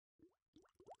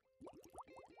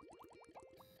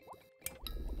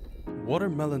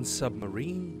Watermelon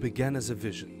Submarine began as a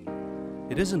vision.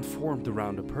 It isn't formed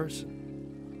around a person.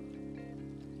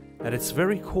 At its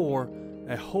very core,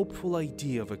 a hopeful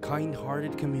idea of a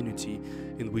kind-hearted community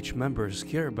in which members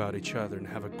care about each other and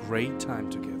have a great time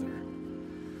together.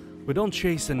 We don't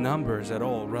chase the numbers at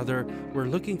all, rather we're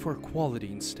looking for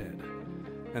quality instead.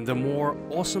 And the more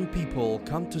awesome people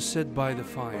come to sit by the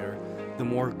fire, the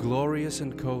more glorious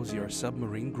and cozy our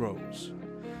submarine grows.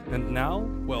 And now,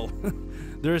 well,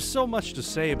 there is so much to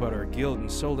say about our guild in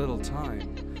so little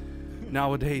time.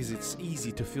 Nowadays it's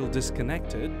easy to feel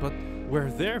disconnected, but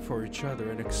we're there for each other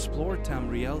and explore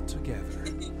Tamriel together.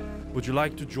 Would you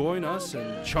like to join us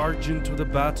and charge into the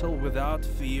battle without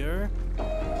fear?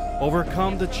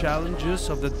 Overcome the challenges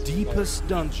of the deepest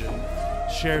dungeon,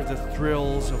 share the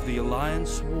thrills of the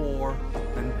Alliance War,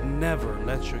 and never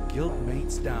let your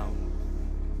guildmates down.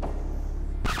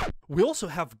 We also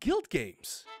have guild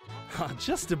games.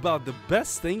 Just about the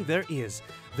best thing there is.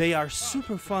 They are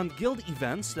super fun guild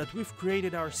events that we've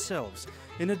created ourselves,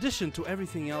 in addition to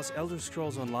everything else Elder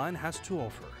Scrolls Online has to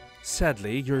offer.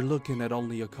 Sadly, you're looking at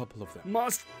only a couple of them.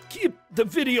 Must keep the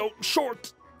video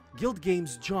short. Guild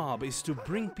Games' job is to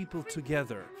bring people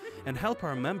together and help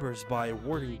our members by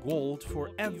awarding gold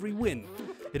for every win.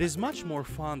 It is much more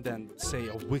fun than, say,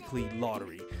 a weekly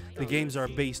lottery. The games are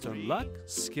based on luck,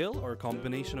 skill, or a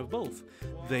combination of both.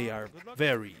 They are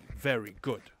very, very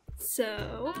good.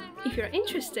 So, if you're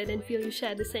interested and feel you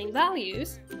share the same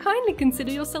values, kindly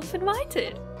consider yourself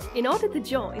invited. In order to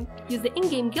join, use the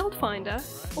in-game guild finder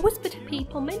or whisper to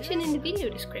people mentioned in the video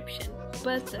description.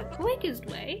 But the quickest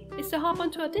way is to hop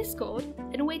onto our Discord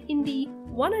and wait in the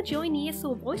 "Wanna join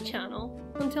ESO voice channel"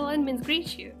 until admins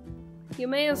greet you. You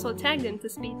may also tag them to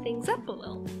speed things up a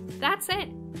little. That's it.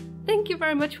 Thank you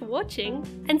very much for watching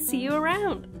and see you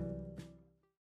around!